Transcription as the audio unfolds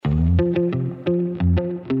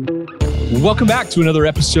Welcome back to another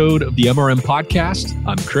episode of the MRM Podcast.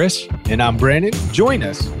 I'm Chris. And I'm Brandon. Join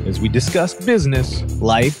us as we discuss business,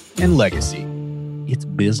 life, and legacy. It's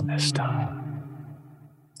business time.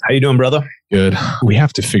 How you doing, brother? Good. We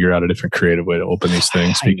have to figure out a different creative way to open these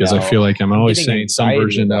things because I feel like I'm always saying some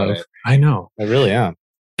version of it. I know. I really am.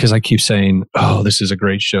 Because I keep saying, oh, this is a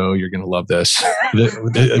great show. You're going to love this.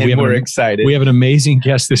 We're excited. We have an amazing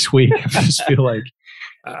guest this week. I just feel like,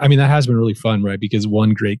 I mean, that has been really fun, right? Because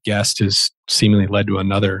one great guest has seemingly led to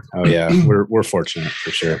another. Oh, yeah. We're fortunate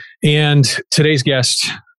for sure. And today's guest,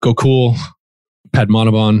 Gokul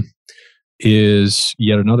Padmanabhan, is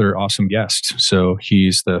yet another awesome guest. So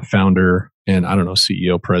he's the founder and, I don't know,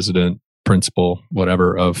 CEO, president, principal,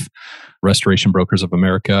 whatever, of Restoration Brokers of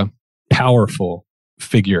America. Powerful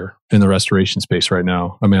figure in the restoration space right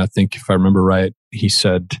now. I mean, I think if I remember right, he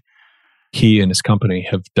said he and his company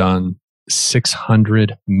have done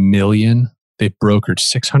 600 million. They've brokered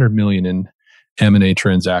 600 million in M&A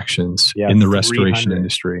transactions in the restoration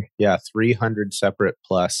industry. Yeah, 300 separate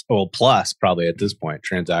plus probably at this point,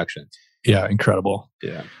 transactions. Yeah, incredible.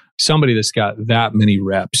 Yeah. Somebody that's got that many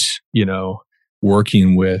reps,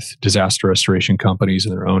 working with disaster restoration companies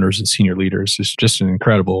and their owners and senior leaders is just an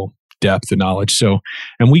incredible depth of knowledge. So,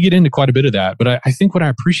 and we get into quite a bit of that. But I think what I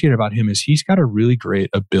appreciate about him is he's got a really great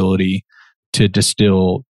ability to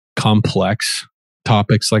distill complex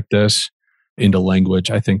topics like this into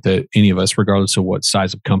language. I think that any of us, regardless of what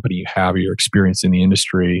size of company you have or your experience in the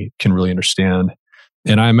industry, can really understand.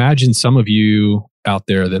 And I imagine some of you out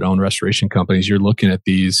there that own restoration companies, you're looking at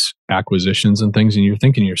these acquisitions and things and you're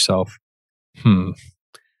thinking to yourself,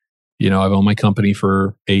 I've owned my company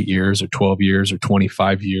for 8 years or 12 years or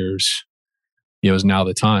 25 years. Is now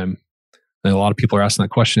the time? And a lot of people are asking that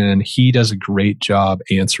question, and he does a great job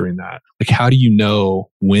answering that. Like, how do you know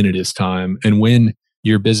when it is time and when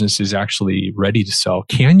your business is actually ready to sell?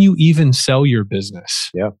 Can you even sell your business?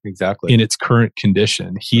 Yeah, exactly. In its current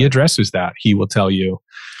condition? He addresses that. He will tell you.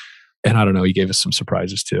 And I don't know, he gave us some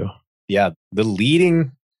surprises too. Yeah, the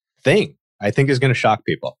leading thing I think is going to shock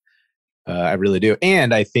people. I really do.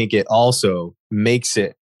 And I think it also makes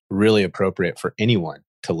it really appropriate for anyone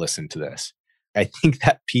to listen to this. I think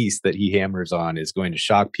that piece that he hammers on is going to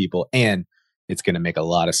shock people, and it's going to make a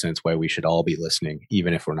lot of sense why we should all be listening,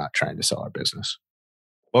 even if we're not trying to sell our business.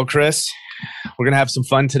 Well, Chris, we're going to have some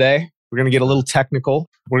fun today. We're going to get a little technical.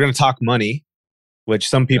 We're going to talk money, which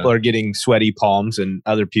some people are getting sweaty palms and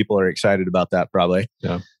other people are excited about that probably.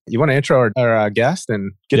 Yeah. You want to intro our guest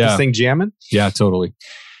and get this thing jamming? Yeah, totally.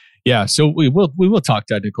 Yeah, so we will talk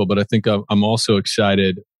technical, but I think I'm also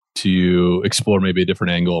excited to explore maybe a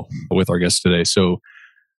different angle with our guest today. So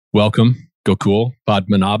welcome, Gokul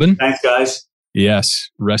Padmanabhan. Thanks, guys. Yes,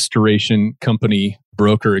 restoration company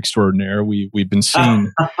broker extraordinaire. We've been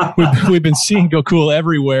seeing we've been seeing Gokul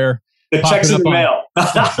everywhere. The checks in the mail.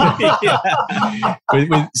 with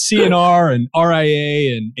CNR and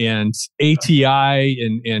RIA and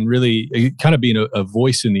ATI and really kind of being a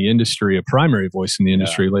voice in the industry, a primary voice in the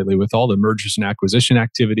industry lately with all the mergers and acquisition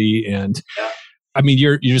activity. And I mean,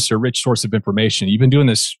 you're just a rich source of information. You've been doing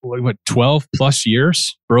this, 12 plus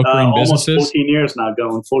years brokering businesses? Almost 14 years now,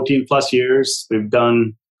 going 14 plus years. We've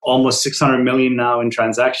done almost 600 million now in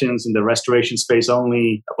transactions in the restoration space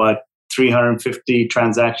only, about 350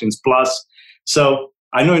 transactions plus. So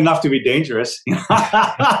I know enough to be dangerous.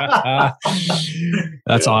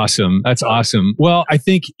 That's awesome. That's awesome. Well, I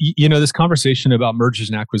think, this conversation about mergers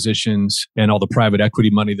and acquisitions and all the private equity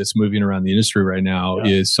money that's moving around the industry right now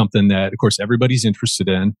is something that, of course, everybody's interested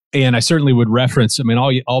in. And I certainly would reference,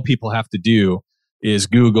 all people have to do is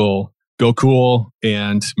Google Gokul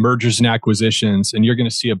and mergers and acquisitions, and you're going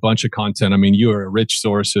to see a bunch of content. I mean, you are a rich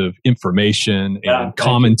source of information and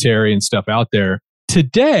commentary and stuff out there.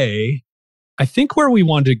 Today, I think where we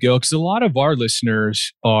wanted to go, because a lot of our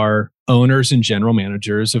listeners are owners and general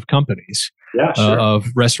managers of companies, of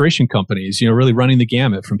restoration companies, really running the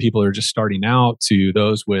gamut from people who are just starting out to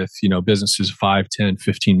those with, businesses of $5, $10,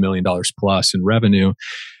 $15 million plus in revenue.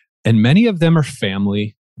 And many of them are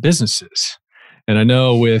family businesses. And I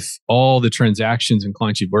know with all the transactions and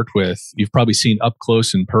clients you've worked with, you've probably seen up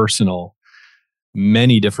close and personal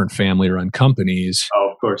many different family-run companies. Oh,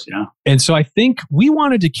 of course, yeah. And so I think we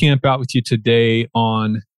wanted to camp out with you today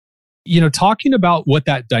on, talking about what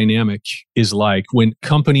that dynamic is like when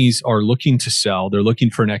companies are looking to sell, they're looking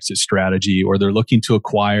for an exit strategy, or they're looking to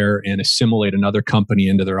acquire and assimilate another company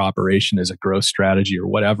into their operation as a growth strategy or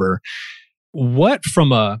whatever. What,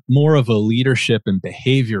 from a more of a leadership and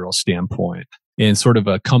behavioral standpoint and sort of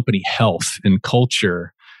a company health and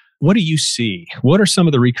culture, what do you see? What are some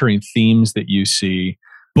of the recurring themes that you see,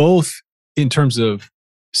 both in terms of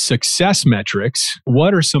success metrics,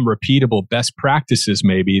 what are some repeatable best practices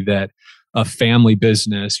maybe that a family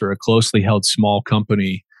business or a closely held small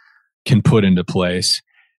company can put into place?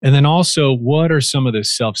 And then also, what are some of the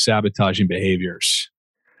self-sabotaging behaviors,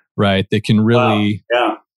 right, that can really,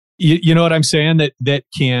 wow. you know what I'm saying, that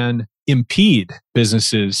can impede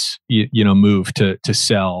businesses, move to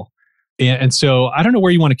sell. And so I don't know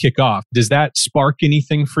where you want to kick off. Does that spark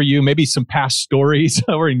anything for you? Maybe some past stories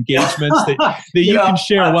or engagements that you can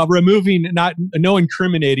share while removing no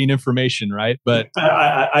incriminating information, right? But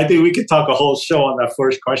I think we could talk a whole show on that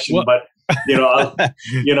first question. Well, but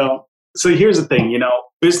so here's the thing.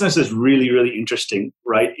 Business is really, really interesting,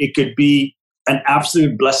 right? It could be an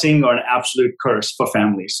absolute blessing or an absolute curse for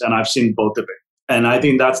families, and I've seen both of it. And I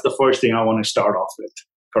think that's the first thing I want to start off with.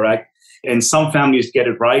 Correct? And some families get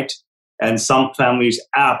it right, and some families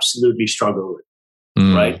absolutely struggle with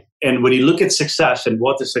it, right? And when you look at success and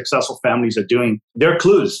what the successful families are doing, there are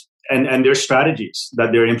clues and there are strategies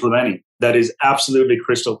that they're implementing that is absolutely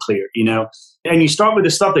crystal clear, And you start with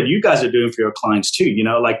the stuff that you guys are doing for your clients too,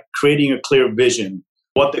 like creating a clear vision,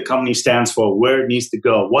 what the company stands for, where it needs to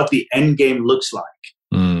go, what the end game looks like.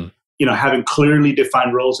 Having clearly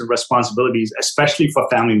defined roles and responsibilities, especially for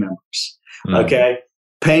family members. Okay.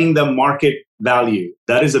 Paying them market value.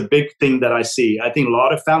 That is a big thing that I see. I think a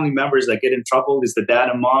lot of family members that get in trouble is the dad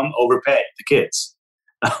and mom overpay the kids.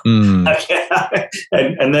 And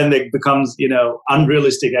then it becomes,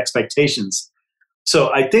 unrealistic expectations.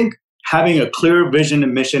 So I think having a clear vision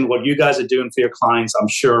and mission, what you guys are doing for your clients, I'm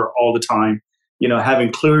sure all the time,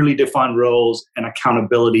 having clearly defined roles and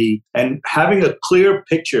accountability and having a clear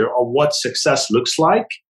picture of what success looks like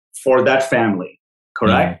for that family.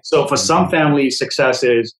 Correct? So for some families, success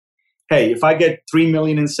is, hey, if I get 3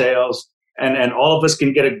 million in sales and all of us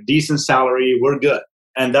can get a decent salary, we're good.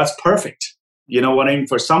 And that's perfect. You know what I mean?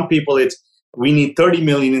 For some people, it's we need 30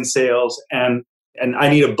 million in sales and I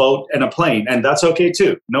need a boat and a plane. And that's okay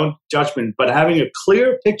too. No judgment. But having a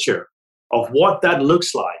clear picture of what that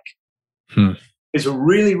looks like is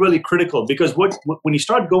really, really critical, because when you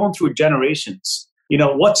start going through generations,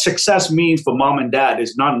 what success means for mom and dad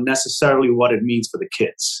is not necessarily what it means for the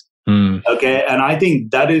kids. Okay. And I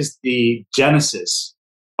think that is the genesis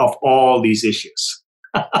of all these issues.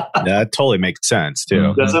 That totally makes sense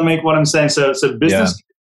too. Does that make what I'm saying? So business,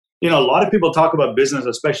 a lot of people talk about business,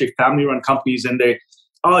 especially family run companies, and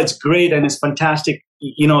it's great and it's fantastic.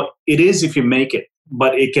 It is if you make it,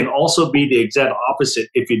 but it can also be the exact opposite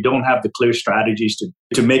if you don't have the clear strategies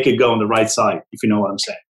to make it go on the right side, if you know what I'm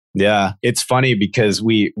saying. Yeah, it's funny because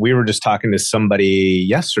we were just talking to somebody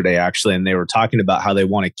yesterday, actually, and they were talking about how they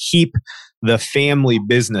want to keep the family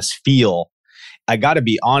business feel. I got to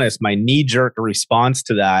be honest, my knee-jerk response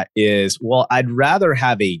to that is, well, I'd rather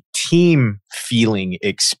have a team feeling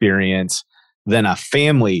experience than a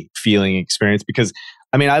family feeling experience, because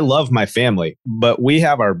I love my family, but we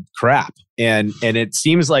have our crap. And it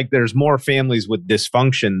seems like there's more families with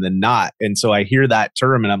dysfunction than not. And so I hear that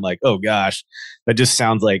term and I'm like, oh gosh, that just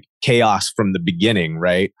sounds like chaos from the beginning,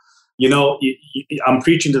 right? I'm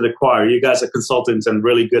preaching to the choir. You guys are consultants and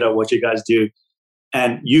really good at what you guys do.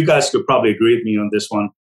 And you guys could probably agree with me on this one.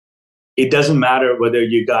 It doesn't matter whether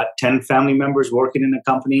you got 10 family members working in a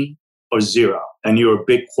company or 0, and you're a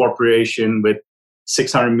big corporation with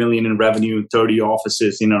 600 million in revenue, 30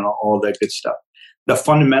 offices, all that good stuff. The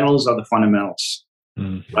fundamentals are the fundamentals,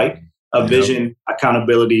 right? A vision,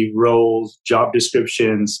 accountability, roles, job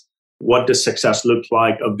descriptions. What does success look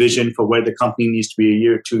like? A vision for where the company needs to be a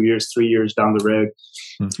year, 2 years, 3 years down the road.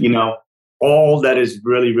 All that is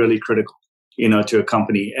really, really critical, to a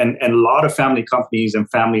company. And a lot of family companies and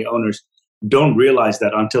family owners don't realize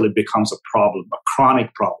that until it becomes a problem, a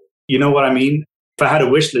chronic problem. You know what I mean? If I had a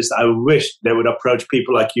wish list, I wish they would approach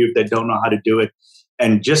people like you if they don't know how to do it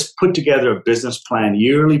and just put together a business plan,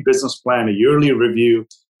 yearly business plan, a yearly review,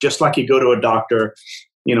 just like you go to a doctor,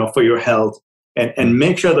 for your health, and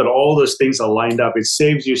make sure that all those things are lined up. It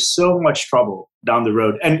saves you so much trouble down the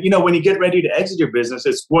road. And, when you get ready to exit your business,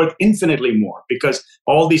 it's worth infinitely more because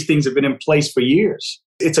all these things have been in place for years.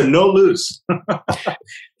 It's a no lose.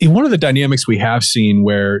 One of the dynamics we have seen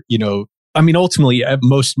where, ultimately,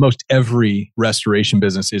 most every restoration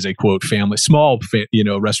business is a quote family,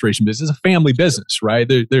 restoration business is a family business, right?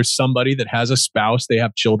 There's somebody that has a spouse, they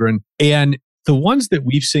have children. And the ones that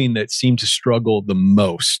we've seen that seem to struggle the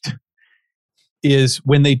most is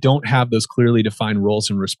when they don't have those clearly defined roles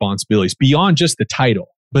and responsibilities beyond just the title,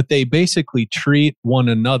 but they basically treat one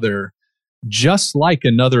another just like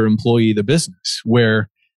another employee of the business, where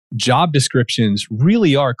job descriptions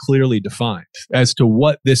really are clearly defined as to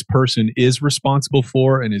what this person is responsible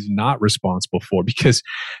for and is not responsible for. Because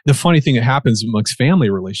the funny thing that happens amongst family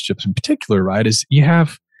relationships in particular, right, is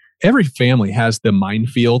every family has the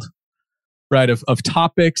minefield, right, of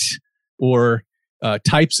topics or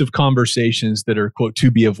types of conversations that are, quote,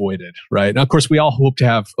 to be avoided, right? Now, of course, we all hope to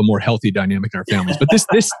have a more healthy dynamic in our families, but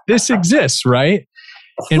this exists, right?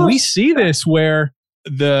 And we see this where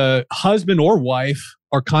the husband or wife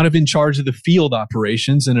are kind of in charge of the field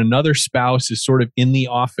operations and another spouse is sort of in the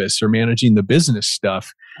office or managing the business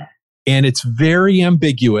stuff. And it's very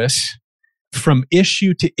ambiguous from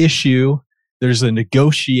issue to issue. There's a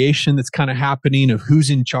negotiation that's kind of happening of who's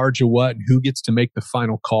in charge of what and who gets to make the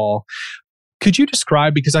final call. Could you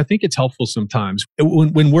describe, because I think it's helpful sometimes,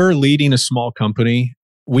 when we're leading a small company,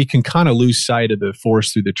 we can kind of lose sight of the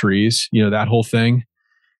forest through the trees, that whole thing.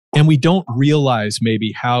 And we don't realize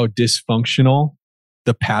maybe how dysfunctional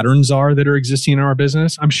the patterns are that are existing in our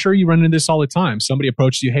business. I'm sure you run into this all the time. Somebody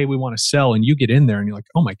approaches you, hey, we want to sell, and you get in there and you're like,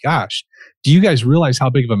 oh my gosh, do you guys realize how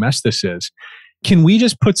big of a mess this is? Can we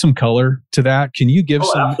just put some color to that? Can you give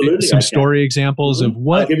some story examples of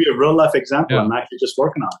what? I'll give you a real life example. I'm actually just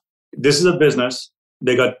working on. This is a business.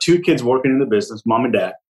 They got 2 kids working in the business, mom and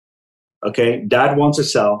dad. Okay. Dad wants to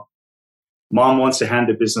sell. Mom wants to hand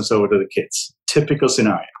the business over to the kids. Typical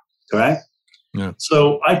scenario. Correct? Yeah.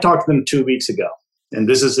 So I talked to them 2 weeks ago, and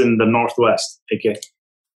this is in the Northwest. Okay.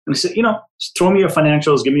 And I said, just throw me your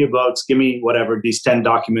financials, give me your votes, give me whatever, these 10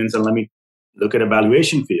 documents, and let me look at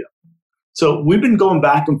evaluation for you. So we've been going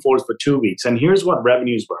back and forth for 2 weeks, and here's what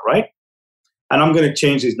revenues were, right? And I'm going to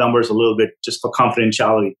change these numbers a little bit just for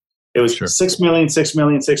confidentiality. It was 6 million, 6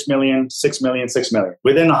 million, 6 million, 6 million, 6 million.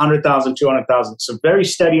 Within 100,000, 200,000. So very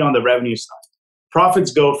steady on the revenue side.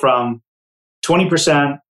 Profits go from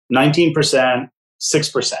 20%, 19%,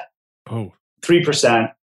 6%,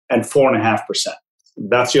 3%, and 4.5%.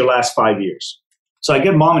 That's your last 5 years. So I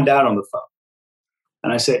get mom and dad on the phone.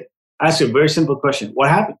 And I say, ask you a very simple question. What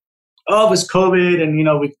happened? Oh, it was COVID. And,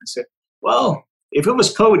 we can say, well, if it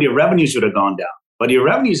was COVID, your revenues would have gone down. But your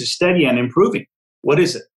revenues are steady and improving. What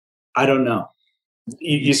is it? I don't know.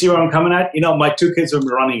 You see where I'm coming at? My 2 kids have been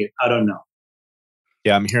running it. I don't know.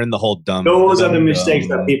 Yeah, I'm hearing the whole dumb. Those are the mistakes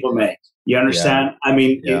that people make. You understand? Yeah. I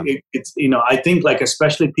mean, it's, I think like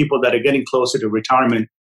especially people that are getting closer to retirement,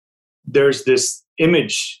 there's this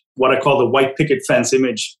image, what I call the white picket fence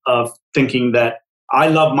image of thinking that I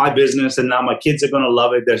love my business and now my kids are going to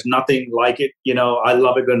love it. There's nothing like it. I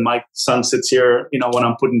love it when my son sits here, when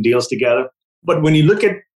I'm putting deals together. But when you look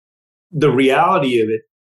at the reality of it,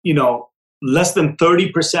 less than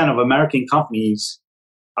 30% of American companies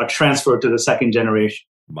are transferred to the second generation.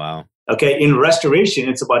 Wow. Okay. In restoration,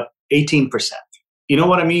 it's about 18%. You know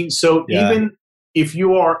what I mean? So even if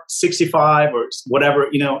you are 65 or whatever,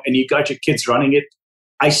 and you got your kids running it,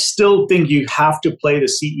 I still think you have to play the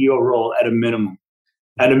CEO role at a minimum.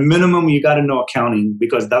 At a minimum, you got to know accounting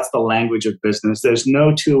because that's the language of business. There's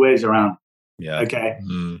no 2 ways around it. Yeah. Okay.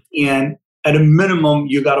 And at a minimum,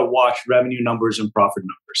 you got to watch revenue numbers and profit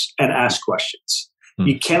numbers and ask questions.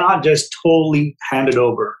 You cannot just totally hand it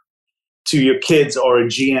over to your kids or a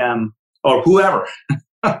GM or whoever.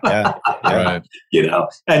 Right.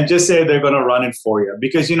 And just say they're going to run it for you.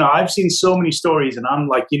 Because, I've seen so many stories and I'm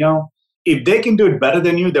like, if they can do it better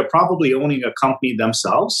than you, they're probably owning a company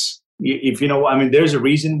themselves. There's a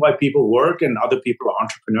reason why people work and other people are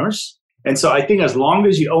entrepreneurs. And so I think as long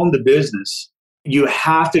as you own the business, you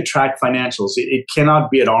have to track financials. It cannot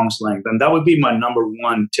be at arm's length. And that would be my number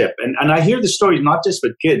 1 tip. And I hear the stories not just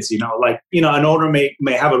with kids, an owner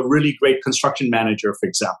may have a really great construction manager, for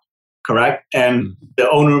example, correct? And the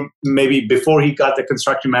owner, maybe before he got the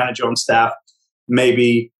construction manager on staff,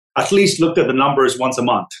 maybe at least looked at the numbers once a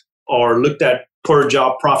month or looked at per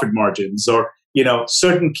job profit margins or,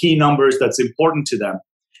 certain key numbers that's important to them.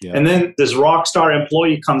 Yeah. And then this rock star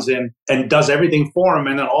employee comes in and does everything for him.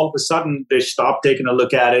 And then all of a sudden they stop taking a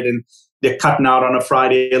look at it and they're cutting out on a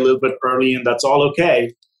Friday a little bit early and that's all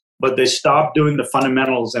okay. But they stop doing the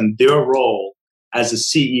fundamentals and their role as a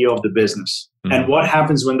CEO of the business. And what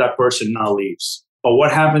happens when that person now leaves? Or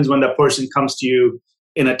what happens when that person comes to you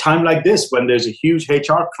in a time like this when there's a huge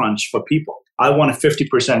HR crunch for people? I want a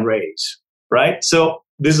 50% raise, right? So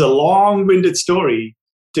this is a long-winded story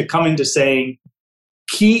to come into saying,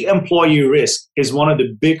 key employee risk is one of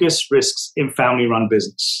the biggest risks in family-run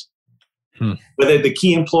business. Whether the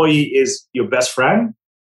key employee is your best friend,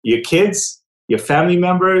 your kids, your family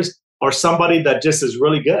members, or somebody that just is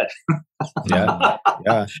really good. Yeah.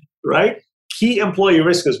 Right? Key employee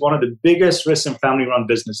risk is one of the biggest risks in family-run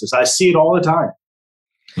businesses. I see it all the time.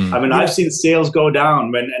 I mean, I've seen sales go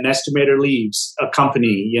down when an estimator leaves a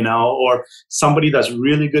company, or somebody that's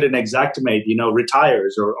really good at Xactimate,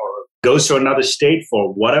 retires or goes to another state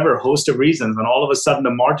for whatever host of reasons. And all of a sudden, the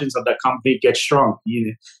margins of that company get shrunk.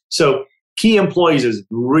 So key employees is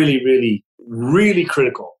really, really, really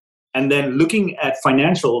critical. And then looking at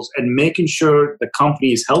financials and making sure the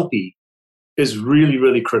company is healthy is really,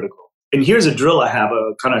 really critical. And here's a drill I have,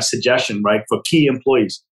 a kind of suggestion, right, for key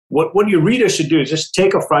employees. What your readers should do is just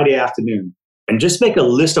take a Friday afternoon and just make a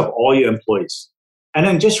list of all your employees and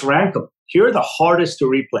then just rank them. Here are the hardest to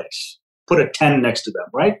replace. Put a 10 next to them,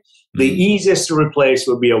 right? The easiest to replace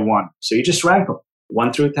would be a 1. So you just rank them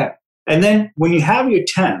 1 through 10. And then when you have your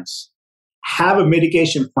 10s, have a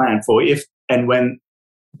mitigation plan for if and when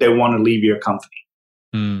they want to leave your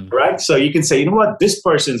company. Right? So you can say, you know what? This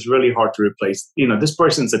person's really hard to replace. This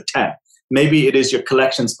person's a 10. Maybe it is your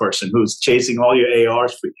collections person who's chasing all your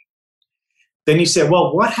ARs for you. Then you say,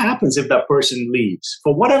 well, what happens if that person leaves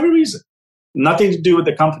for whatever reason? Nothing to do with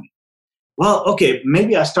the company. Well, okay,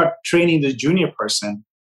 maybe I start training the junior person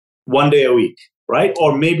 1 day a week, right?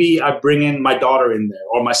 Or maybe I bring in my daughter in there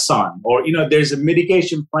or my son, or, there's a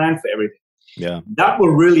mitigation plan for everything. Yeah. That will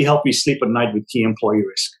really help you sleep at night with key employee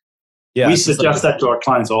risk. Yeah, we suggest that to our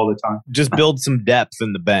clients all the time. Just build some depth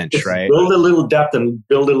in the bench, just right? Build a little depth and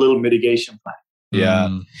build a little mitigation plan.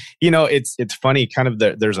 Yeah. It's funny, kind of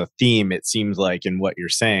there's a theme, it seems like, in what you're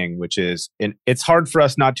saying, which is, and it's hard for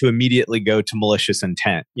us not to immediately go to malicious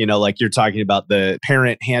intent. Like you're talking about the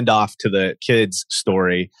parent handoff to the kids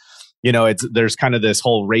story. There's kind of this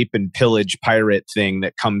whole rape and pillage pirate thing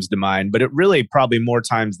that comes to mind, but it really probably more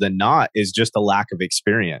times than not is just a lack of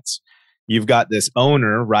experience. You've got this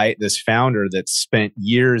owner, right? This founder that's spent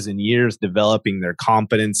years and years developing their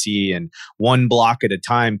competency and one block at a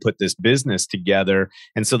time put this business together.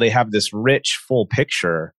 And so they have this rich, full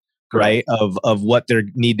picture, right, of what they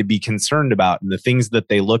need to be concerned about and the things that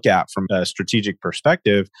they look at from a strategic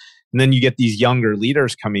perspective. And then you get these younger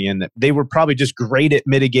leaders coming in that they were probably just great at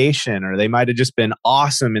mitigation, or they might have just been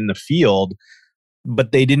awesome in the field,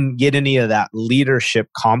 but they didn't get any of that leadership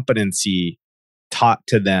competency taught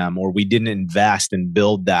to them, or we didn't invest and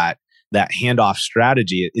build that handoff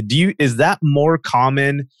strategy. Is that more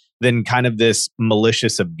common than kind of this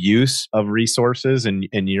malicious abuse of resources in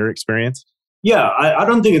your experience? Yeah, I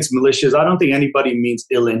don't think it's malicious. I don't think anybody means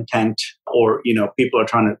ill intent, or people are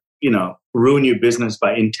trying to ruin your business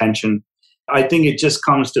by intention. I think it just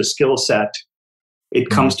comes to skill set. It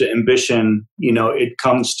comes to ambition. It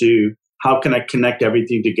comes to how can I connect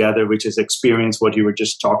everything together, which is experience, what you were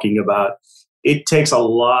just talking about. It takes a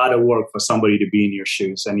lot of work for somebody to be in your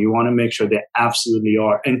shoes, and you want to make sure they absolutely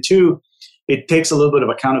are. And 2, it takes a little bit of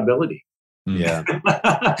accountability. Yeah.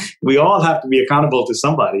 We all have to be accountable to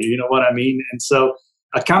somebody, you know what I mean? And so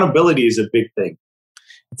accountability is a big thing.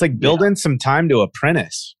 It's like build in some time to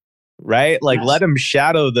apprentice, right? Like let them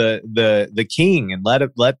shadow the king and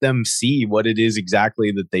let them see what it is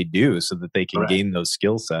exactly that they do so that they can gain those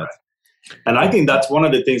skill sets. And I think that's one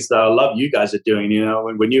of the things that I love you guys are doing.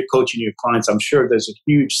 When you're coaching your clients, I'm sure there's a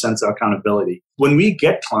huge sense of accountability. When we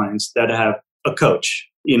get clients that have a coach,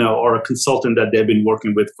 or a consultant that they've been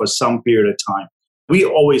working with for some period of time, we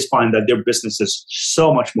always find that their business is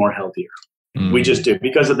so much more healthier. We just do,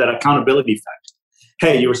 because of that accountability factor.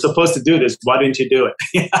 Hey, you were supposed to do this. Why didn't you do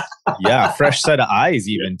it? Yeah, fresh set of eyes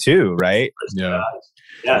even too, right? Yeah.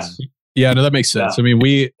 Yes. Yeah, no, that makes sense. I mean,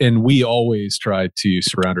 we always try to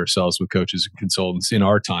surround ourselves with coaches and consultants in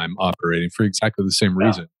our time operating for exactly the same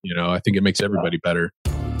reason. I think it makes everybody better.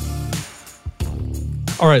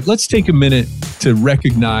 All right, let's take a minute to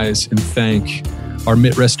recognize and thank our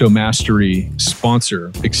MitResto Mastery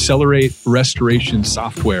sponsor, Accelerate Restoration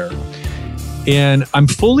Software. And I'm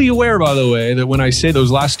fully aware, by the way, that when I say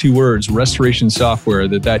those last 2 words, restoration software,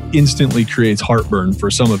 that instantly creates heartburn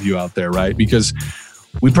for some of you out there, right? Because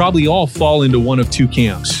we probably all fall into one of 2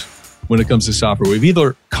 camps when it comes to software. We've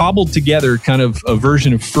either cobbled together kind of a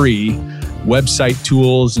version of free website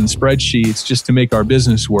tools and spreadsheets just to make our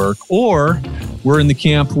business work, or we're in the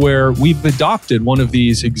camp where we've adopted one of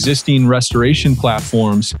these existing restoration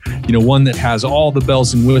platforms, one that has all the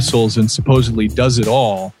bells and whistles and supposedly does it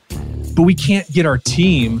all, but we can't get our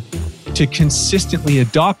team to consistently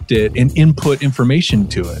adopt it and input information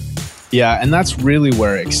to it. Yeah, and that's really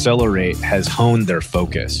where Accelerate has honed their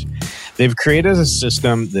focus. They've created a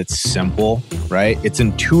system that's simple, right? It's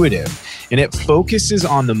intuitive, and it focuses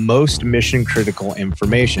on the most mission-critical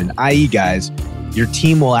information, i.e., guys, your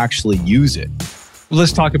team will actually use it. Well,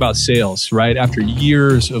 let's talk about sales, right? After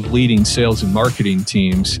years of leading sales and marketing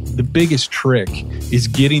teams, the biggest trick is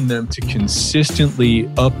getting them to consistently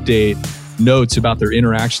update notes about their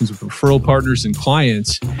interactions with referral partners and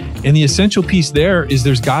clients. And the essential piece there is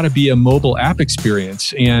there's got to be a mobile app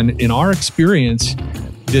experience. And in our experience,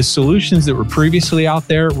 the solutions that were previously out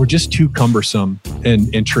there were just too cumbersome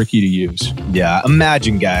and tricky to use. Yeah.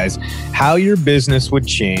 Imagine, guys, how your business would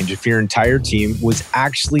change if your entire team was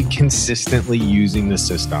actually consistently using the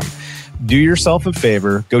system. Do yourself a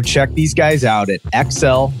favor, go check these guys out at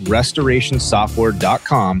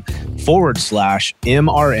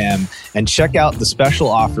excelrestorationsoftware.com/MRM and check out the special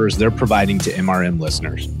offers they're providing to MRM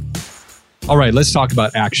listeners. All right, let's talk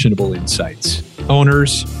about actionable insights.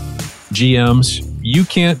 Owners, GMs, you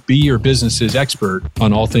can't be your business's expert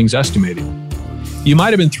on all things estimating. You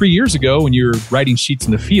might have been 3 years ago when you were writing sheets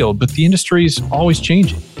in the field, but the industry is always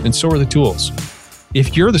changing, and so are the tools.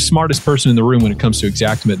 If you're the smartest person in the room when it comes to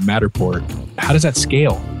Xactimate and Matterport, how does that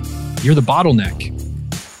scale? You're the bottleneck.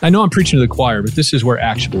 I know I'm preaching to the choir, but this is where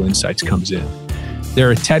Actionable Insights comes in.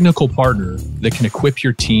 They're a technical partner that can equip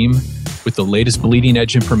your team with the latest bleeding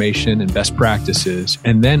edge information and best practices,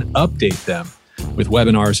 and then update them with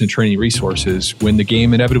webinars and training resources when the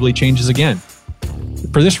game inevitably changes again.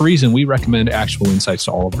 For this reason, we recommend Actionable Insights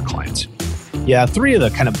to all of our clients. Yeah, three of the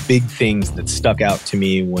kind of big things that stuck out to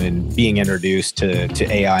me when being introduced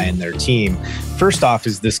to AI and their team. First off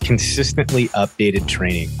is this consistently updated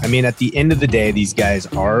training. I mean, at the end of the day, these guys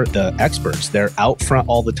are the experts. They're out front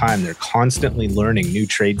all the time. They're constantly learning new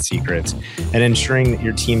trade secrets and ensuring that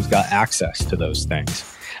your team's got access to those things.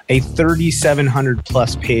 A 3,700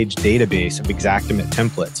 plus page database of Xactimate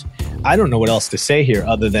templates. I don't know what else to say here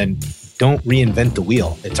other than don't reinvent the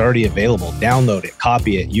wheel. It's already available. Download it,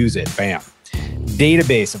 copy it, use it, bam.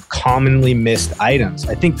 Database of commonly missed items.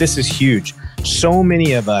 I think this is huge. So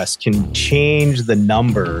many of us can change the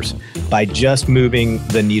numbers by just moving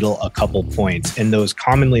the needle a couple points, and those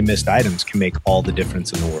commonly missed items can make all the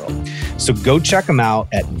difference in the world. So go check them out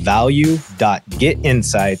at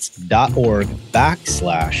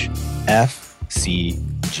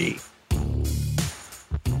value.getinsights.org/FCG.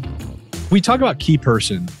 We talk about key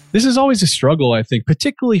person. This is always a struggle, I think,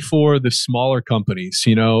 particularly for the smaller companies,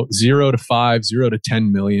 0 to 5, 0 to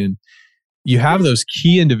 10 million. You have those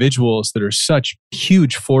key individuals that are such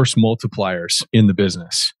huge force multipliers in the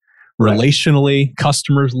business. Right. Relationally,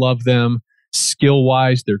 customers love them.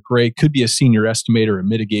 Skill-wise, they're great. Could be a senior estimator, a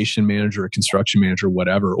mitigation manager, a construction manager,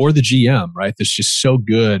 whatever, or the GM, right? That's just so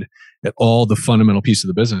good at all the fundamental pieces of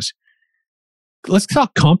the business. Let's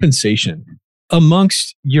talk compensation.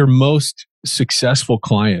 Amongst your most successful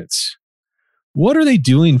clients, what are they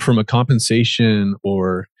doing from a compensation,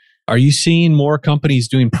 or are you seeing more companies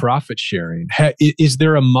doing profit sharing? Is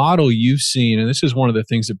there a model you've seen? And this is one of the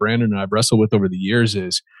things that Brandon and I've wrestled with over the years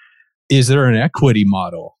is there an equity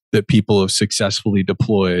model that people have successfully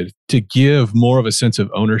deployed to give more of a sense of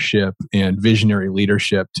ownership and visionary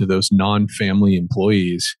leadership to those non-family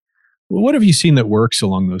employees? What have you seen that works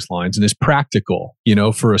along those lines and is practical,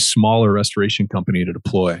 for a smaller restoration company to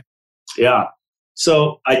deploy? Yeah.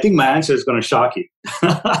 So I think my answer is going to shock you.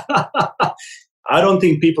 I don't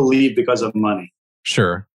think people leave because of money.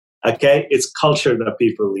 Sure. Okay. It's culture that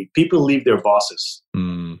people leave. People leave their bosses.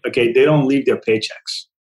 Okay. They don't leave their paychecks.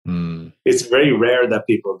 It's very rare that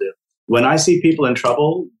people do. When I see people in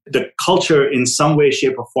trouble, the culture in some way,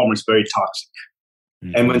 shape, or form is very toxic.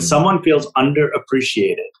 And when someone feels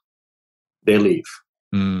underappreciated, they leave.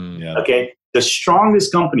 Yeah. Okay. The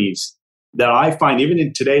strongest companies that I find, even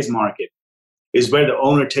in today's market, is where the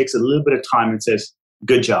owner takes a little bit of time and says,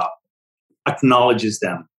 good job, acknowledges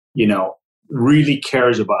them, really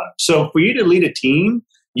cares about them. So for you to lead a team,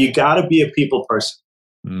 you got to be a people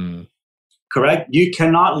person. Correct? You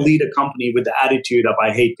cannot lead a company with the attitude of,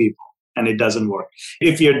 I hate people, and it doesn't work.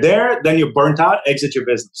 If you're there, then you're burnt out, exit your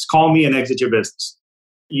business. Call me and exit your business.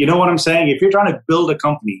 You know what I'm saying? If you're trying to build a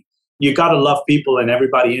company, you got to love people and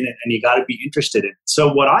everybody in it, and you got to be interested in it.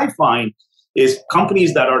 So what I find is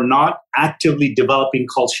companies that are not actively developing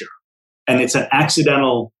culture, and it's an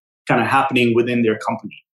accidental kind of happening within their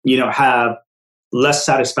company, have less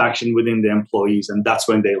satisfaction within the employees, and that's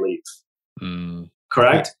when they leave.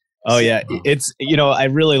 Correct? Oh yeah. It's, I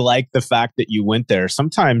really like the fact that you went there.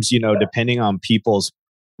 Sometimes, depending on people's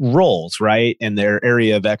roles, right? And their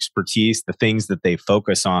area of expertise, the things that they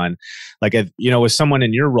focus on. Like, with someone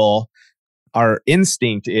in your role, our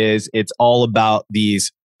instinct is it's all about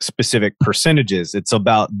these specific percentages. It's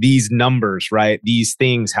about these numbers, right? These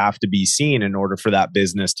things have to be seen in order for that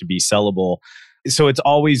business to be sellable. So it's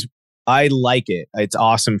always, I like it. It's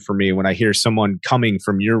awesome for me when I hear someone coming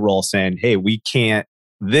from your role saying, hey,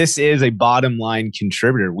 this is a bottom line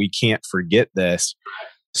contributor. We can't forget this.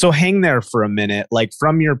 So hang there for a minute. Like,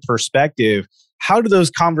 from your perspective, how do those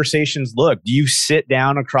conversations look? Do you sit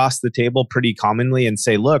down across the table pretty commonly and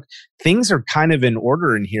say, look, things are kind of in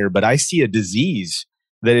order in here, but I see a disease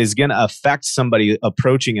that is going to affect somebody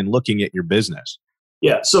approaching and looking at your business?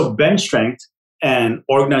 Yeah. So bench strength and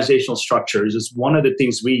organizational structures is one of the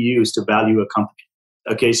things we use to value a company.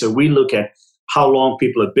 Okay. So we look at how long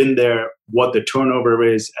people have been there, what the turnover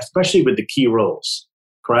is, especially with the key roles.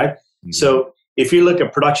 Correct? Mm-hmm. So if you look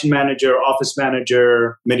at production manager, office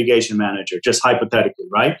manager, mitigation manager, just hypothetically,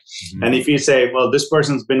 right? Mm-hmm. And if you say, well, this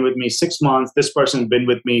person's been with me 6 months, this person's been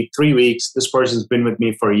with me 3 weeks, this person's been with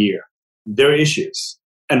me for a year, there are issues.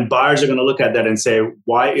 And buyers are going to look at that and say,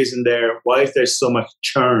 why is there so much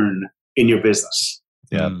churn in your business?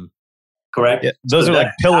 Yeah. Correct? Yeah. Those are like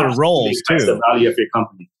pillar roles too. That's the value of your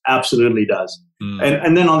company. Absolutely does.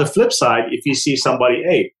 And then on the flip side, if you see somebody,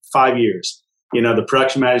 hey, 5 years, the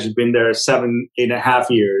production manager's been there 7.5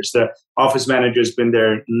 years. The office manager's been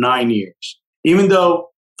there 9 years. Even though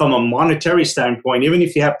from a monetary standpoint, even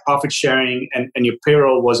if you have profit sharing and your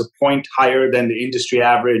payroll was a point higher than the industry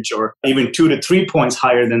average or even 2 to 3 points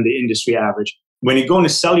higher than the industry average, when you're going to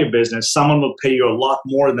sell your business, someone will pay you a lot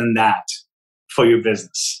more than that for your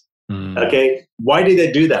business. Okay. Why did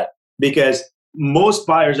they do that? Because most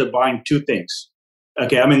buyers are buying two things.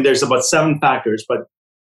 Okay. I mean, there's about 7 factors, but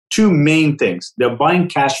 2 main things. They're buying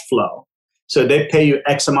cash flow. So they pay you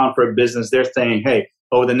X amount for a business. They're saying, hey,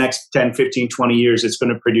 over the next 10, 15, 20 years, it's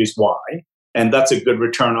going to produce Y. And that's a good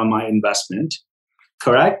return on my investment.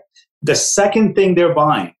 Correct? The second thing they're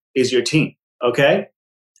buying is your team. Okay?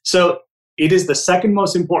 So it is the second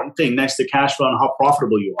most important thing next to cash flow and how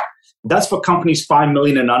profitable you are. That's for companies 5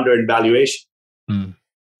 million and under in valuation.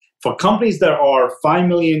 For companies that are 5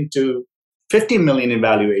 million to 50 million in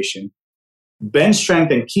valuation, bench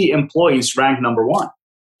strength and key employees rank number 1,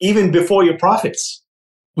 even before your profits.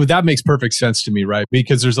 Well, that makes perfect sense to me, right?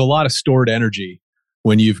 Because there's a lot of stored energy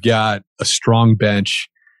when you've got a strong bench,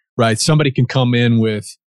 right? Somebody can come in with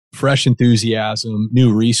fresh enthusiasm,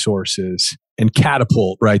 new resources, and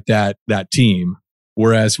catapult, right, that team.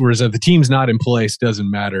 Whereas if the team's not in place, doesn't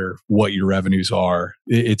matter what your revenues are.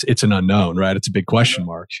 It's an unknown, right? It's a big question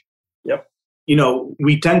mark. Yep.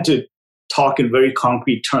 We tend to talk in very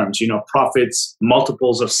concrete terms, profits,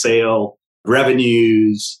 multiples of sale,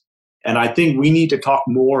 revenues. And I think we need to talk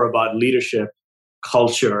more about leadership,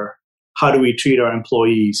 culture. How do we treat our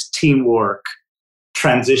employees, teamwork,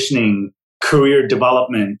 transitioning, career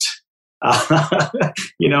development?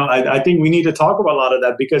 I think we need to talk about a lot of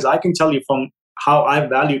that because I can tell you from how I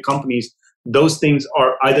value companies, those things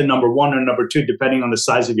are either number 1 or number 2, depending on the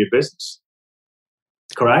size of your business.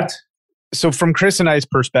 Correct? So from Chris and I's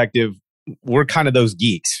perspective, we're kind of those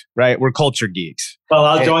geeks, right? We're culture geeks. Well,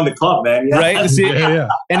 I'll join the club, man. Yeah. Right? Yeah.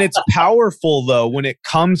 And it's powerful, though, when it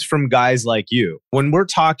comes from guys like you. When we're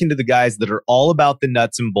talking to the guys that are all about the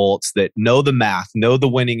nuts and bolts, that know the math, know the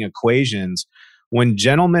winning equations, when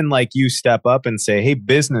gentlemen like you step up and say, hey,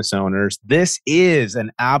 business owners, this is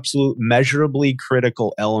an absolute measurably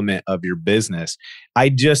critical element of your business. I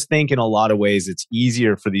just think in a lot of ways, it's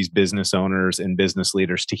easier for these business owners and business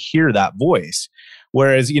leaders to hear that voice.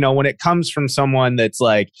 Whereas, when it comes from someone that's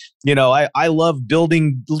like, I love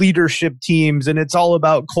building leadership teams and it's all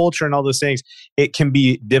about culture and all those things, it can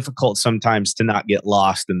be difficult sometimes to not get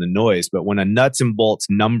lost in the noise. But when a nuts and bolts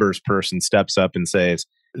numbers person steps up and says,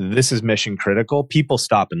 this is mission critical, people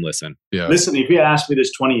stop and listen. Yeah. Listen, if you asked me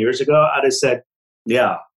this 20 years ago, I'd have said,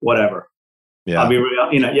 yeah, whatever. Yeah. I'll be real,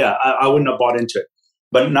 I wouldn't have bought into it.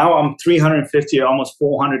 But now I'm 350, almost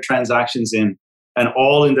 400 transactions in, and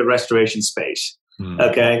all in the restoration space.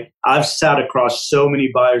 Okay. I've sat across so many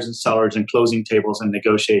buyers and sellers and closing tables and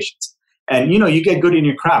negotiations. And, you get good in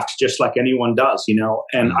your craft just like anyone does,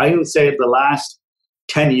 And I would say the last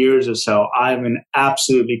 10 years or so, I've been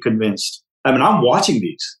absolutely convinced. I mean, I'm watching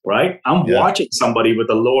these, right? I'm watching somebody with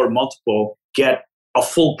a lower multiple get a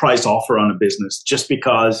full price offer on a business just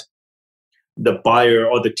because the buyer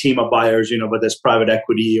or the team of buyers, whether it's private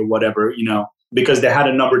equity or whatever, because they had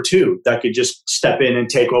a number 2 that could just step in and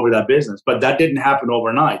take over that business. But that didn't happen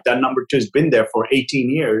overnight. That number 2 has been there for 18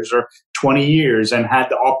 years or 20 years and had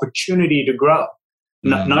the opportunity to grow,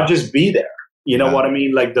 not just be there. You know what I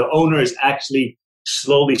mean? Like the owner is actually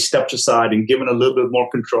slowly stepped aside and given a little bit more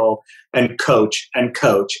control and coach and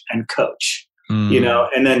coach and coach,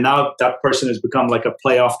 and then now that person has become like a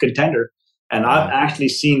playoff contender. And I've actually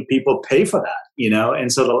seen people pay for that,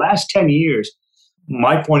 and so the last 10 years,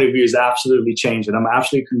 my point of view is absolutely changed, and I'm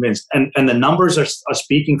absolutely convinced. And the numbers are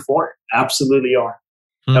speaking for it. Absolutely are.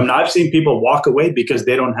 I mean, I've seen people walk away because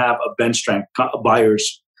they don't have a bench strength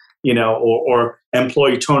buyers or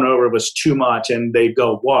employee turnover was too much, and they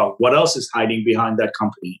go, wow, what else is hiding behind that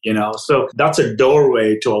company? So that's a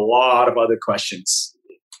doorway to a lot of other questions.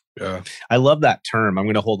 Yeah. I love that term. I'm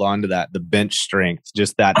going to hold on to that. The bench strength,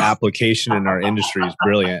 just that application in our industry is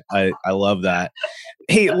brilliant. I love that.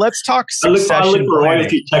 Hey, let's talk succession I look for planning.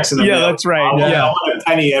 royalty checks in the mail. That's right. I want a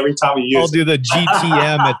penny every time we use I'll do the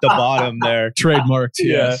GTM at the bottom there. Trademarked.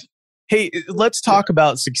 Yes. Hey, let's talk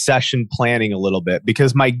about succession planning a little bit,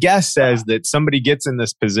 because my guess says that somebody gets in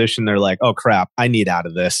this position, they're like, oh crap, I need out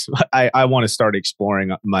of this. I want to start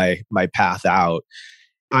exploring my path out.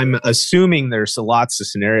 I'm assuming there's lots of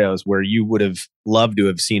scenarios where you would have loved to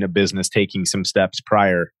have seen a business taking some steps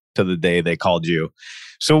prior to the day they called you.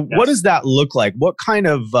 So what does that look like? What kind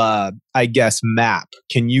of, map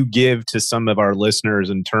can you give to some of our listeners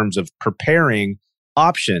in terms of preparing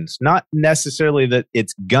options? Not necessarily that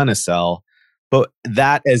it's gonna sell, but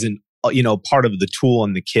that as an, part of the tool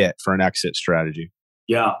in the kit for an exit strategy.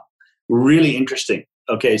 Yeah, really interesting.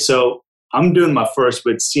 Okay, so I'm doing my first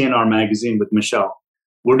with CNR Magazine with Michelle.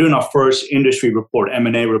 We're doing our first industry report,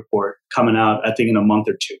 M&A report, coming out, I think, in a month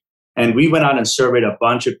or two. And we went out and surveyed a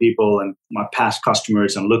bunch of people and my past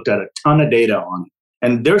customers and looked at a ton of data on it.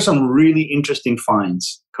 And there's some really interesting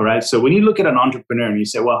finds, correct? So when you look at an entrepreneur and you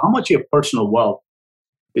say, well, how much of your personal wealth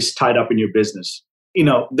is tied up in your business?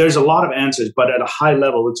 There's a lot of answers, but at a high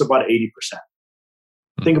level, it's about 80%.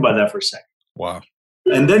 Think about that for a second. Wow.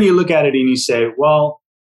 And then you look at it and you say, well,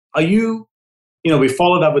 are you... we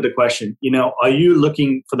followed up with the question, are you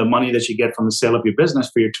looking for the money that you get from the sale of your business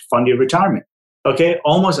for you to fund your retirement? Okay,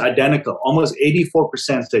 almost identical. Almost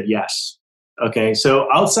 84% said yes. Okay, so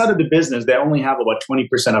outside of the business, they only have about 20%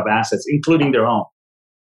 of assets, including their own.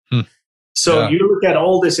 So you look at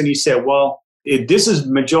all this and you say, well, if this is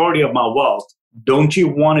majority of my wealth, don't you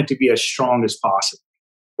want it to be as strong as possible?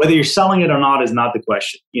 Whether you're selling it or not is not the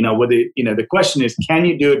question. The question is, can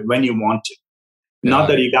you do it when you want to? Not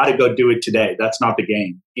that you got to go do it today. That's not the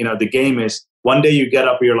game. The game is one day you get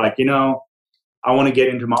up, you're like, I want to get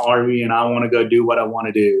into my RV and I want to go do what I want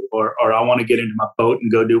to do, or I want to get into my boat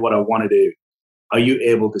and go do what I want to do. Are you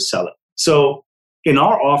able to sell it? So in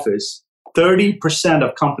our office, 30%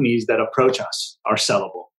 of companies that approach us are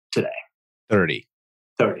sellable today. 30.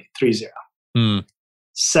 30.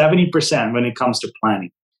 70% when it comes to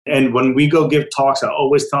planning. And when we go give talks, I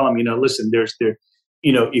always tell them, listen,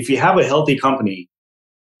 if you have a healthy company,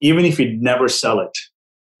 even if you never sell it,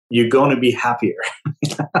 you're going to be happier.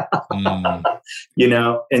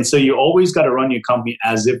 And so you always got to run your company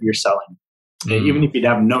as if you're selling, even if you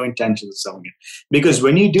have no intention of selling it. Because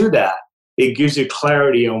when you do that, it gives you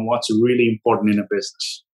clarity on what's really important in a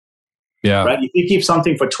business. Yeah. Right? If you keep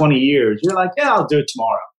something for 20 years, you're like, yeah, I'll do it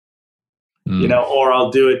tomorrow, or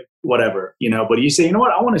I'll do it whatever, but you say, you know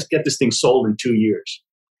what, I want to get this thing sold in 2 years.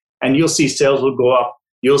 And you'll see sales will go up.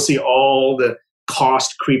 You'll see all the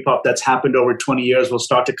cost creep up that's happened over 20 years will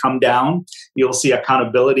start to come down. You'll see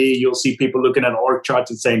accountability. You'll see people looking at org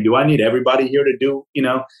charts and saying, do I need everybody here to do,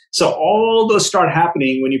 So all those start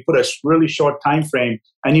happening when you put a really short time frame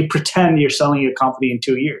and you pretend you're selling your company in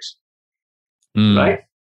 2 years, right?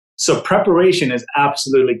 So preparation is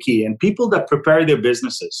absolutely key. And people that prepare their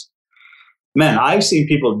businesses, man, I've seen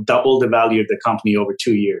people double the value of the company over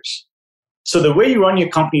 2 years. So the way you run your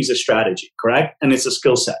company is a strategy, correct? And it's a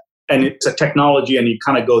skill set and it's a technology and you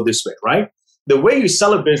kind of go this way, right? The way you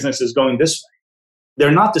sell a business is going this way.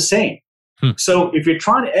 They're not the same. So if you're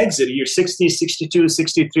trying to exit, you're 60, 62,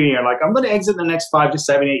 63, you're like, I'm going to exit in the next 5 to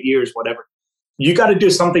 7, 8 years, whatever. You got to do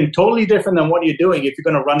something totally different than what you're doing if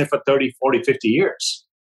you're going to run it for 30, 40, 50 years.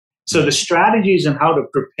 So the strategies and how to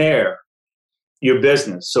prepare your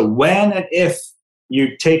business. So when and if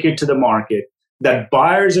you take it to the market, that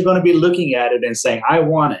buyers are going to be looking at it and saying, I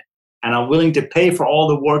want it, and I'm willing to pay for all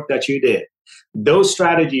the work that you did. Those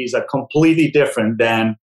strategies are completely different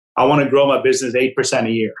than I want to grow my business 8% a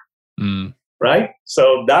year, right?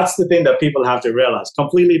 So that's the thing that people have to realize.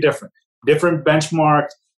 Completely different. Different benchmarks,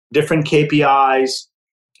 different KPIs,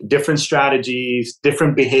 different strategies,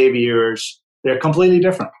 different behaviors. They're completely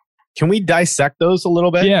different. Can we dissect those a little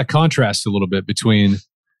bit? Yeah, contrast a little bit between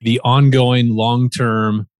the ongoing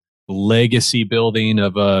long-term legacy building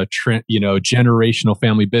of a generational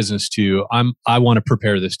family business to I want to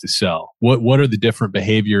prepare this to sell. What are the different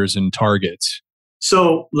behaviors and targets?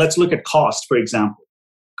 So let's look at cost, for example,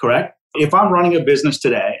 correct? If I'm running a business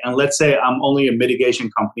today, and let's say I'm only a mitigation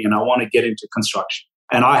company and I want to get into construction,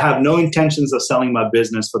 and I have no intentions of selling my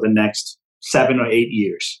business for the next 7 or 8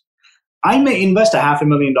 years, I may invest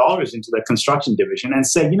 $500,000 into the construction division and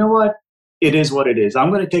say, you know what? It is what it is. I'm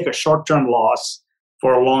going to take a short-term loss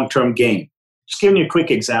for a long-term gain. Just giving you a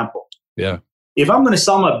quick example. Yeah. If I'm going to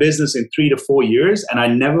sell my business in 3 to 4 years and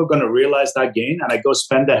I'm never going to realize that gain and I go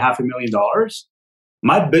spend that $500,000,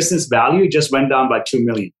 my business value just went down by $2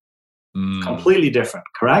 million. Completely different,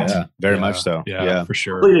 correct? Yeah, very much so. Yeah, for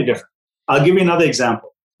sure. Completely different. I'll give you another example.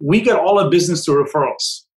 We get all our business through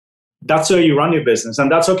referrals. That's how you run your business,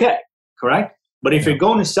 and that's okay, correct? But if you're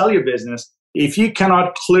going to sell your business, if you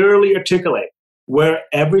cannot clearly articulate where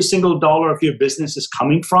every single dollar of your business is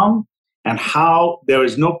coming from and how there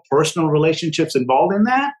is no personal relationships involved in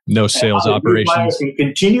that, no sales operations, can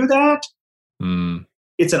continue that,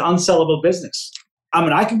 it's an unsellable business. I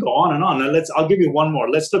mean, I can go on and on. Now I'll give you one more.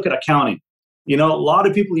 Let's look at accounting. A lot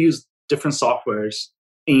of people use different softwares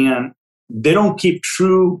and they don't keep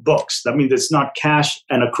true books. I mean, it's not cash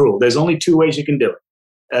and accrual. There's only 2 ways you can do it.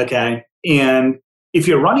 Okay. And if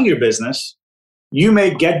you're running your business, you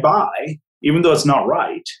may get by, even though it's not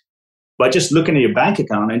right, by just looking at your bank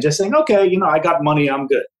account and just saying, okay, I got money, I'm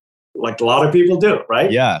good. Like a lot of people do, right?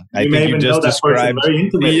 Yeah. I think you just described very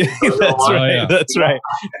intimately. That's right. That's right.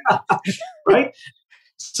 Right?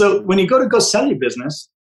 So when you go sell your business,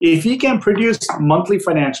 if you can produce monthly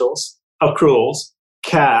financials, accruals,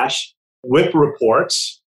 cash, WIP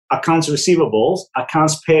reports, accounts receivables,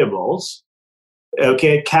 accounts payables,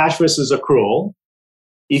 okay, cash versus accrual,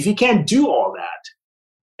 if you can't do all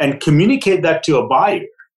that and communicate that to a buyer,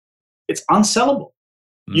 it's unsellable.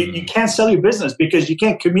 You can't sell your business because you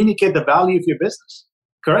can't communicate the value of your business.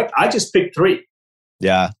 Correct? I just picked 3.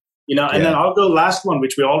 Yeah. And then I'll go last one,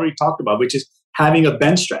 which we already talked about, which is having a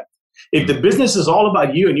bench strength. If the business is all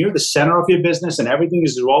about you and you're the center of your business and everything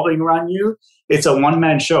is revolving around you, it's a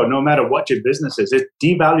one-man show, no matter what your business is. It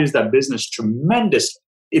devalues that business tremendously.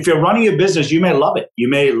 If you're running a business, you may love it. You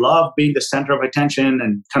may love being the center of attention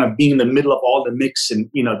and kind of being in the middle of all the mix, and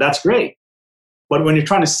that's great. But when you're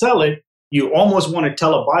trying to sell it, you almost want to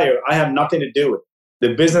tell a buyer, I have nothing to do with it.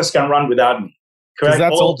 The business can run without me. Because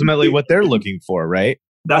that's ultimately what they're looking for, right?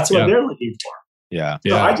 That's what they're looking for. Yeah.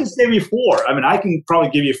 So I just gave you 4. I mean, I can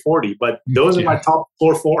probably give you 40, but those are my top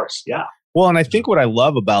 4 force. Yeah. Well, and I think what I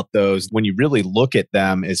love about those, when you really look at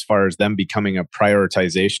them as far as them becoming a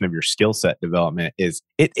prioritization of your skill set development, is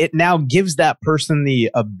it now gives that person the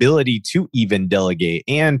ability to even delegate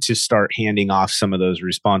and to start handing off some of those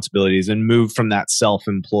responsibilities and move from that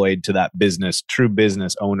self-employed to that true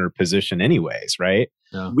business owner position anyways, right?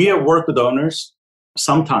 Yeah. We have worked with owners.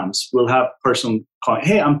 Sometimes we'll have a person calling,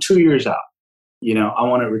 hey, I'm 2 years out. I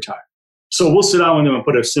want to retire. So we'll sit down with them and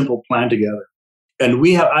put a simple plan together. And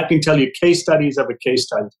I can tell you case studies of a case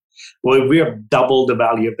study where we have doubled the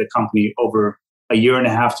value of the company over a year and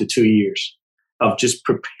a half to 2 years of just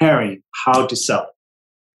preparing how to sell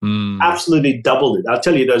it. Absolutely doubled it. I'll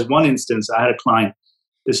tell you, there's one instance, I had a client,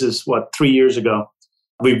 this is 3 years ago.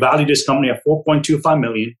 We valued this company at $4.25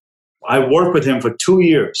 million. I worked with him for 2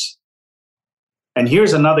 years. And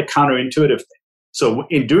here's another counterintuitive thing. So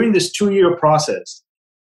during this 2-year process,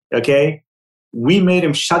 okay, we made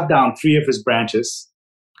him shut down 3 of his branches.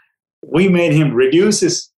 We made him reduce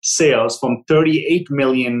his sales from 38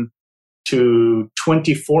 million to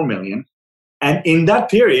 24 million. And in that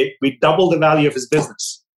period, we doubled the value of his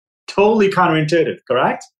business. Totally counterintuitive,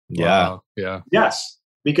 correct? Yeah. Wow. Yeah. Yes,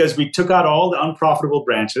 because we took out all the unprofitable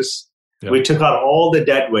branches. Yep. We took out all the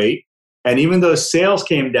dead weight. And even though sales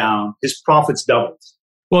came down, his profits doubled.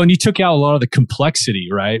 Well, and you took out a lot of the complexity,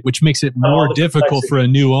 right? Which makes it more difficult for a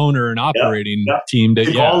new owner and operating team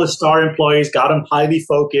to all the star employees, got them highly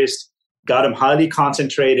focused, got them highly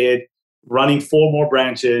concentrated, running 4 more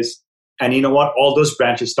branches. And you know what? All those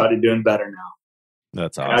branches started doing better now.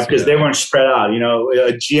 That's awesome. Because they weren't spread out.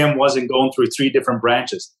 A GM wasn't going through 3 different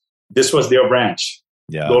branches. This was their branch.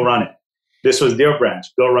 Yeah. Go run it. This was their branch.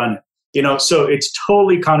 Go run it. So it's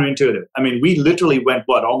totally counterintuitive. I mean, we literally went,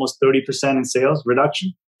 almost 30% in sales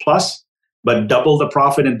reduction plus, but double the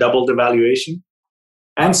profit and double the valuation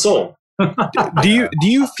and sold. Do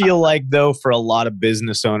you feel like, though, for a lot of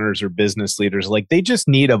business owners or business leaders, like they just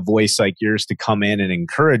need a voice like yours to come in and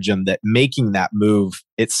encourage them that making that move,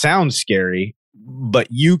 it sounds scary, but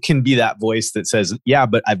you can be that voice that says, yeah,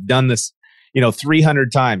 but I've done this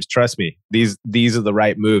 300 times. Trust me, these are the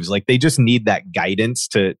right moves. Like they just need that guidance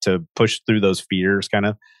to push through those fears, kind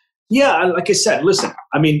of. Yeah, like I said, listen,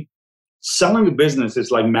 I mean, selling a business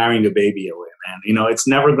is like marrying a baby away, man. It's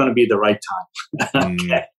never going to be the right time.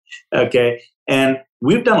 Okay. And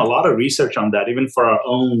we've done a lot of research on that, even for our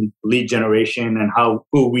own lead generation and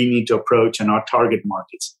who we need to approach and our target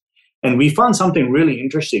markets. And we found something really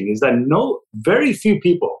interesting is that very few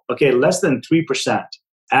people, less than 3%,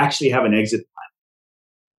 actually have an exit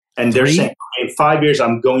plan. And they're saying, in 5 years,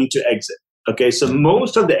 I'm going to exit. Okay. So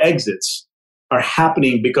most of the exits are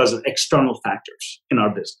happening because of external factors in our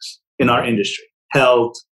business. in our industry.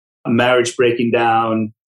 Health, marriage breaking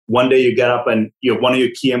down. One day you get up and one of your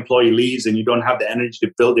key employee leaves and you don't have the energy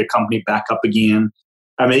to build your company back up again.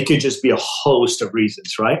 I mean, it could just be a host of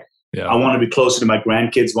reasons, right? Yeah. I want to be closer to my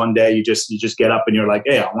grandkids one day. You just get up and you're like,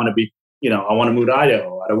 hey, I want to be, I want to move to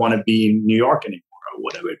Idaho. I don't want to be in New York anymore or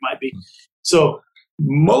whatever it might be. So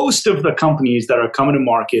most of the companies that are coming to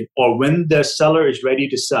market or when the seller is ready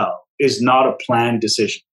to sell is not a planned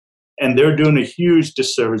decision. And they're doing a huge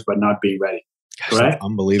disservice by not being ready. Gosh, that's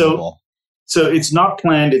unbelievable. So it's not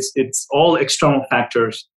planned. It's all external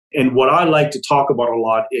factors. And what I like to talk about a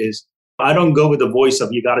lot is I don't go with the voice of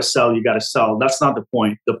you got to sell, you got to sell. That's not the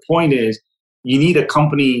point. The point is you need a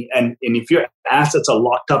company and if your assets are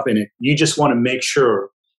locked up in it, you just want to make sure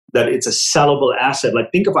that it's a sellable asset.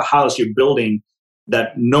 Like think of a house you're building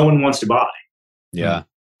that no one wants to buy. Yeah.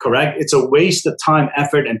 Correct? It's a waste of time,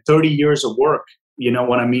 effort, and 30 years of work. You know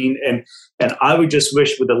what I mean? And I would just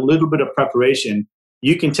wish with a little bit of preparation,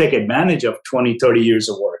 you can take advantage of 20, 30 years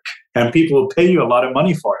of work and people will pay you a lot of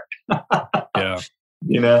money for it.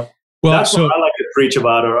 Yeah. Well, that's what I like to preach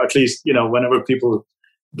about, or at least, whenever people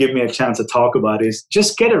give me a chance to talk about is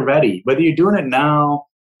just get it ready. Whether you're doing it now,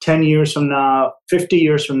 10 years from now, 50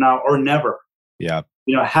 years from now, or never. Yeah.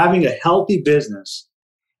 Having a healthy business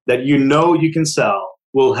that you can sell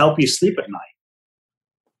will help you sleep at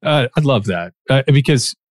night. I'd love that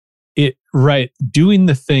because doing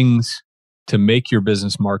the things to make your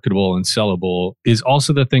business marketable and sellable is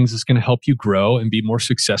also the things that's going to help you grow and be more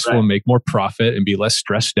successful and make more profit and be less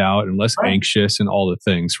stressed out and less anxious and all the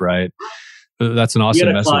things, right? That's an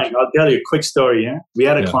awesome message. Client, I'll tell you a quick story. Yeah, we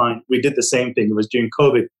had a client. We did the same thing. It was during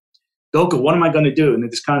COVID. Gokul, what am I going to do? And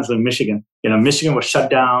this client was in Michigan. Michigan was shut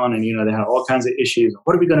down, and they had all kinds of issues.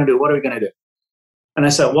 What are we going to do? What are we going to do? And I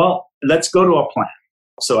said, well, let's go to a plan.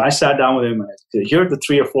 So I sat down with him and I said, here are the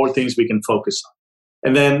 3 or 4 things we can focus on.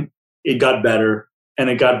 And then it got better, and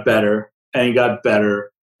it got better, and it got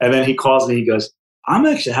better. And then he calls me. He goes, I'm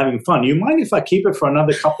actually having fun. You mind if I keep it for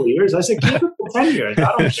another couple of years? I said, keep it for 10 years.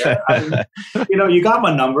 I don't care. You got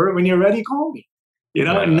my number. When you're ready, call me.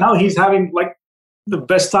 And now he's having like the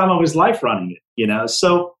best time of his life running it,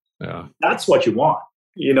 So that's what you want.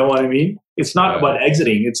 You know what I mean? It's not about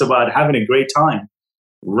exiting. It's about having a great time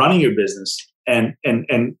running your business and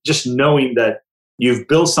just knowing that you've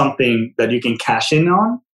built something that you can cash in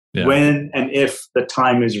on when and if the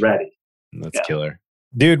time is ready. That's killer.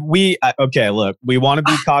 Dude, we want to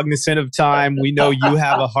be cognizant of time. We know you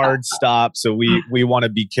have a hard stop, so we want to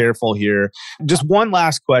be careful here. Just one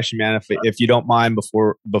last question, man, if you don't mind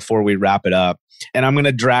before we wrap it up. And I'm going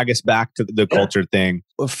to drag us back to the culture thing.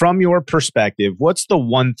 From your perspective, what's the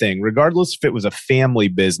one thing, regardless if it was a family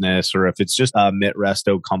business or if it's just a Mitt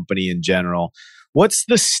Resto company in general, what's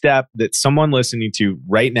the step that someone listening to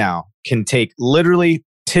right now can take literally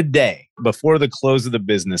today before the close of the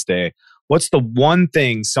business day? What's the one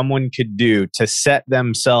thing someone could do to set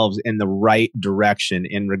themselves in the right direction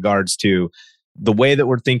in regards to the way that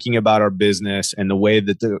we're thinking about our business and the way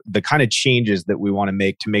that the kind of changes that we want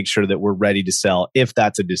to make sure that we're ready to sell if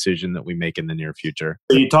that's a decision that we make in the near future?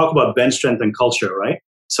 So you talk about bench strength and culture, right?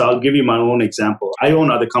 So I'll give you my own example. I own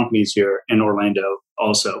other companies here in Orlando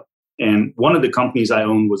also. And one of the companies I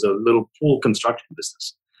owned was a little pool construction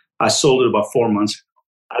business. I sold it about 4 months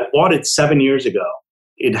ago. I bought it 7 years ago.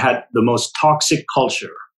 It had the most toxic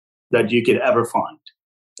culture that you could ever find.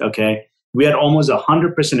 Okay. We had almost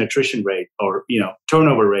 100% attrition rate or,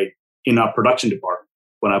 turnover rate in our production department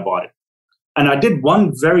when I bought it. And I did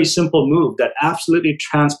one very simple move that absolutely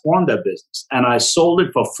transformed that business. And I sold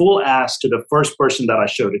it for full ass to the first person that I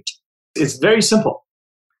showed it to. It's very simple.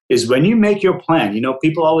 Is when you make your plan,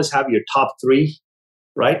 people always have your top 3,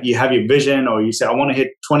 right? You have your vision, or you say, I want to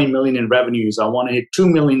hit 20 million in revenues. I want to hit 2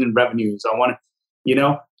 million in revenues.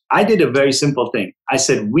 I did a very simple thing. I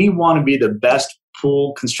said, we want to be the best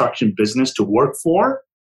pool construction business to work for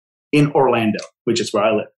in Orlando, which is where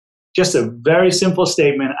I live. Just a very simple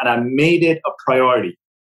statement, and I made it a priority.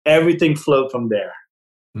 Everything flowed from there.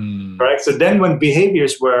 Correct? So then when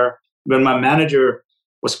when my manager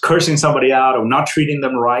was cursing somebody out or not treating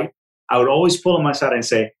them right, I would always pull them aside and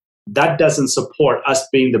say, that doesn't support us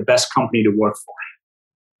being the best company to work for.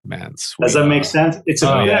 Man, sweet. Does that make sense? It's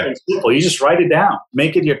very simple. You just write it down.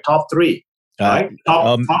 Make it your top 3. Right?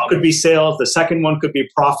 Top could be sales. The second one could be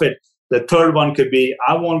profit. The third one could be,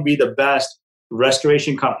 I want to be the best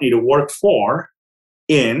restoration company to work for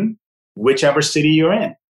in whichever city you're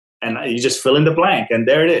in. And you just fill in the blank, and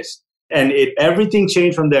there it is. And everything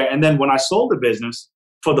changed from there. And then when I sold the business,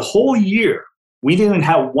 for the whole year, we didn't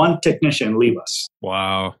have one technician leave us.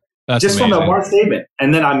 Wow. That's just amazing. From the one statement.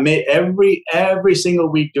 And then I made every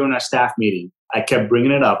single week during our staff meeting, I kept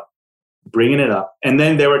bringing it up. bringing it up. And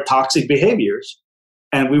then there were toxic behaviors.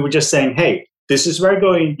 And we were just saying, hey, this is where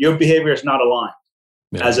going, your behavior is not aligned.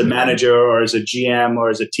 Yeah. As a manager or as a GM or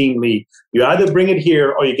as a team lead, you either bring it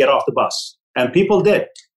here or you get off the bus. And people did.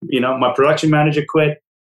 My production manager quit,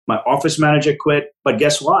 my office manager quit. But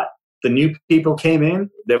guess what? The new people came in,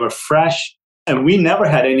 they were fresh, and we never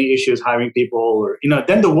had any issues hiring people. Or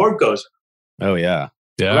then the word goes. Oh, yeah.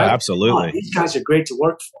 Yeah, right? absolutely. Oh, these guys are great to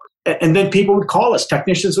work for. And then people would call us,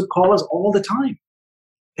 technicians would call us all the time.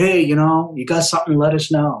 Hey, you got something, let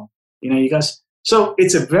us know. You guys. So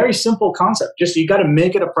it's a very simple concept. Just you got to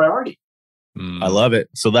make it a priority. I love it.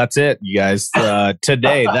 So that's it, you guys.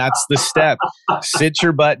 Today, that's the step. Sit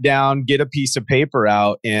your butt down, get a piece of paper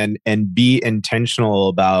out, and be intentional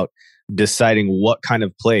about deciding what kind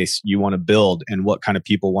of place you want to build and what kind of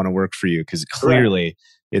people want to work for you. Because clearly,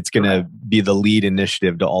 it's going to be the lead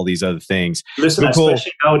initiative to all these other things. Listen,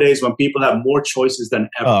 especially nowadays when people have more choices than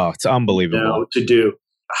ever. Oh, it's unbelievable. To do.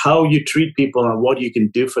 How you treat people and what you can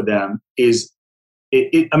do for them is,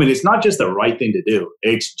 it's not just the right thing to do.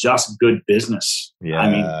 It's just good business.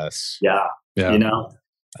 Yes. I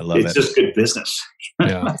love it. It's just good business.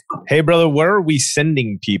 Yeah. Hey, brother, where are we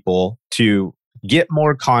sending people to get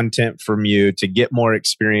more content from you, to get more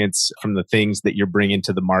experience from the things that you're bringing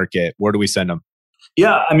to the market? Where do we send them?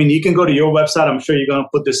 Yeah, you can go to your website. I'm sure you're going to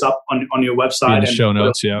put this up on your website. In the show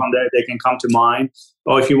notes, yeah. On there, they can come to mine.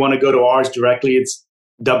 Or if you want to go to ours directly, it's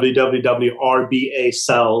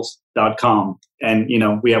www.rbacells.com. And,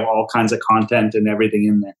 we have all kinds of content and everything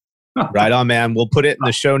in there. Right on, man. We'll put it in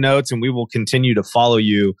the show notes and we will continue to follow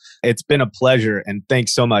you. It's been a pleasure. And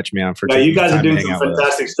thanks so much, man, for you guys are doing some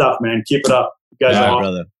fantastic stuff, man. Keep it up. You guys are awesome.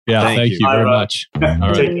 Brother. Yeah, thank you very much. All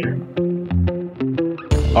right. Take care.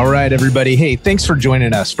 All right, everybody. Hey, thanks for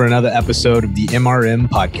joining us for another episode of the MRM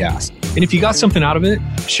podcast. And if you got something out of it,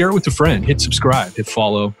 share it with a friend. Hit subscribe, hit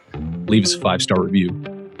follow, leave us a 5-star review.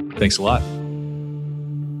 Thanks a lot.